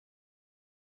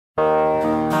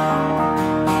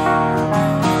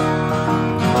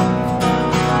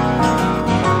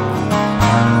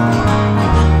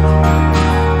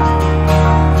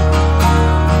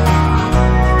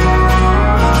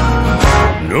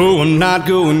Oh, I'm not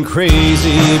going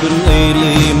crazy, but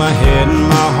lately my head and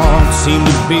my heart seem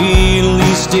to be at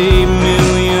least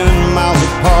 1,000,000 miles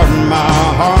apart. And my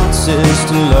heart says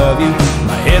to love you,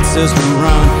 my head says to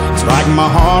run. It's like my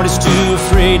heart is too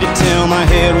afraid to tell my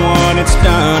head when it's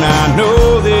done. I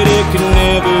know that it could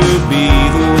never be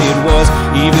the way it was.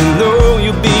 Even though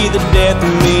you'll be the death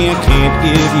of me, I can't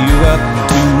give you up.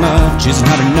 Too much is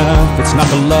not enough. It's not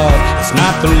the love, it's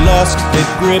not the lust that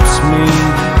grips me.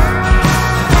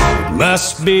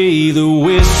 Must be the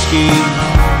whiskey.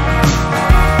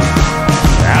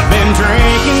 I've been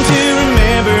drinking to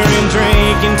remember and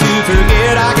drinking to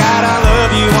forget. I got I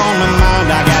love you on my mind.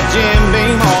 I got Jim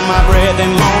Beam on my breath,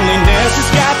 and loneliness has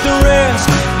got the rest.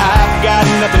 I've got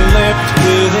nothing left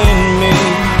within me.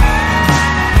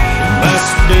 It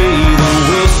must be the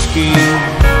whiskey.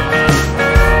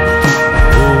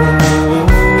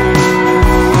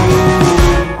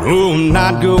 Oh, I'm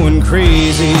not going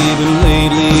crazy, but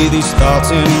lately these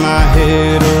thoughts in my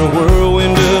head are a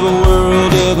whirlwind of a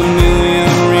world of a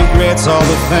million regrets. All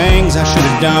the things I should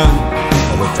have done,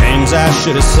 all the things I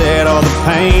should have said, all the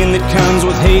pain that comes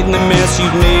with hating the mess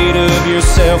you've made of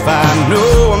yourself. I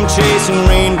know I'm chasing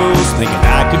rainbows, thinking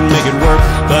I could make it work,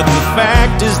 but the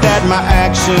fact is that my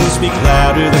actions speak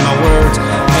louder than my words,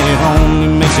 and it only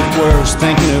makes it worse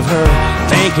thinking of her,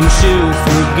 thinking she'll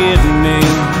forgive me.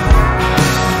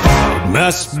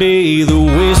 Must be the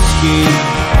whiskey.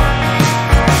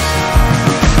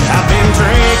 I've been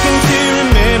drinking to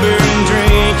remember and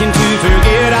drinking to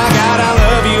forget. I got I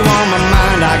love you on my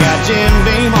mind. I got Jim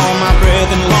Beam on my breath,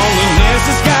 and loneliness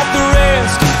has got the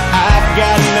rest. I've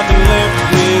got nothing left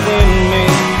within me.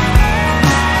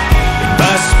 It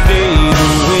must be the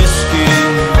whiskey.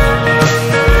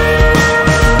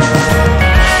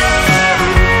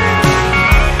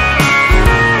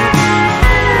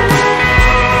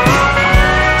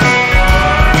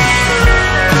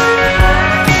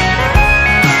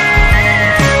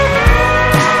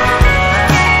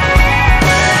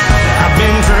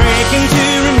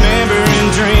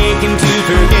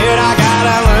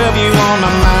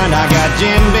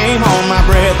 Jim Beam on my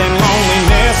breath, and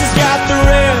loneliness has got the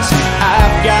rest.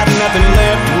 I've got nothing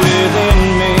left within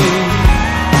me.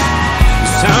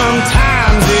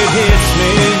 Sometimes it hits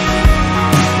me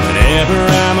whenever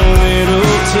I'm a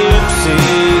little tipsy.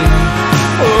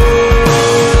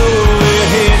 Oh, it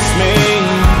hits me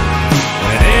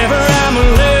whenever I'm a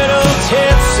little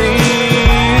tipsy.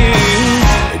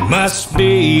 It must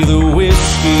be the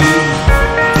whiskey.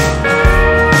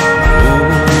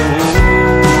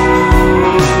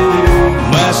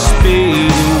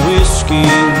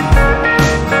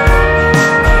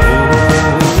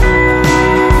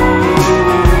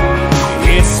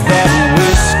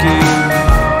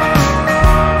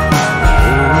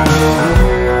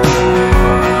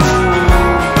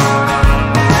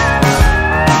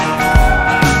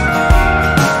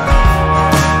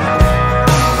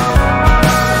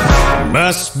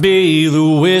 Must be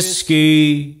the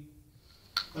whiskey.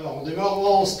 Alors on démarre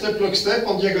en step, lock, step,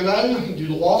 en diagonale, du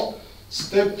droit.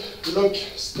 Step, lock,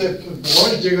 step,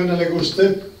 broche. Diagonale à gauche,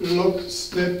 step, lock,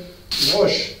 step,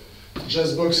 broche.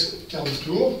 Jazz box, quart de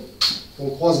tour. On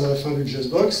croise à la fin du jazz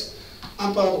box.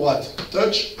 Un pas à droite,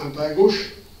 touch. Un pas à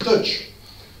gauche, touch.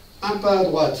 Un pas à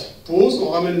droite, pause. On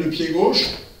ramène le pied gauche.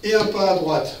 Et un pas à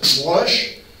droite,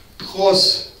 broche.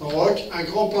 Cross, rock. Un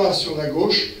grand pas sur la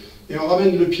gauche. Et on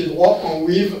ramène le pied droit en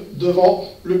weave devant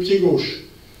le pied gauche.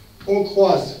 On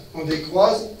croise, on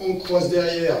décroise, on croise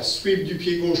derrière, sweep du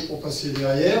pied gauche pour passer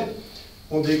derrière.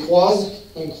 On décroise,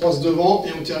 on croise devant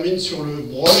et on termine sur le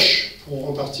broche pour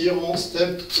repartir en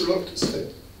step, lock,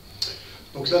 step.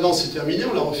 Donc la danse est terminée,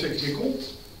 on la refait avec les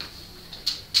comptes.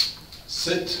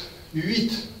 7,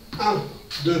 8, 1,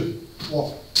 2,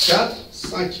 3, 4,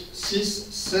 5, 6,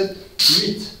 7,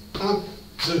 8, 1,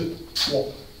 2, 3,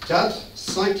 4,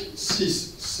 5,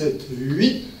 6, 7,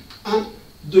 8, 1,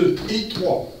 2 et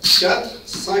 3, 4,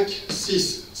 5,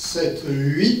 6, 7,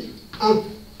 8, 1,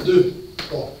 2,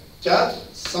 3, 4,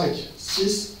 5,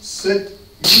 6, 7,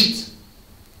 8.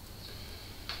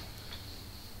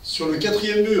 Sur le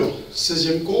quatrième mur,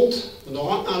 16e compte, on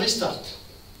aura un restart.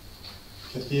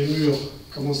 Quatrième mur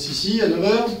commence ici à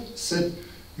 9h, 7,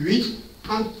 8,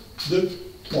 1, 2,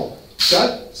 3,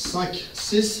 4, 5,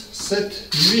 6, 7,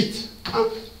 8, 1,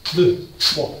 2,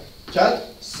 3, 4,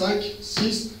 5,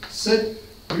 6, 7,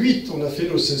 8. On a fait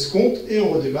nos 16 comptes et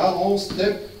on redémarre en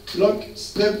step, lock,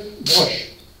 step,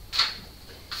 broche.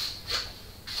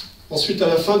 Ensuite, à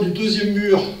la fin du deuxième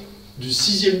mur, du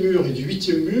 6e mur et du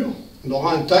 8e mur, on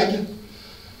aura un tag.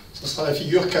 Ça sera la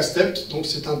figure K-step, donc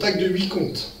c'est un tag de 8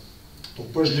 comptes. Donc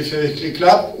moi je l'ai fait avec les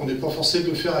claps, on n'est pas forcé de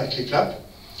le faire avec les claps.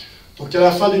 Donc à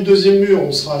la fin du deuxième mur,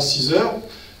 on sera à 6 heures.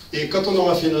 Et quand on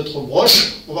aura fait notre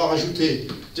broche, on va rajouter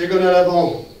diagonale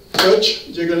avant, touch,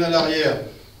 diagonale arrière,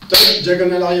 touch,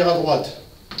 diagonale arrière à droite,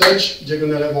 touch,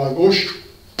 diagonale avant à gauche,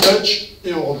 touch,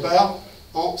 et on repart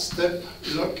en step,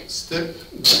 lock, step,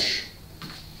 broche.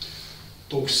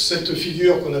 Donc cette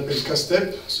figure qu'on appelle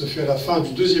K-step se fait à la fin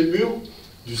du deuxième mur,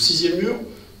 du sixième mur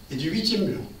et du huitième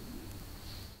mur.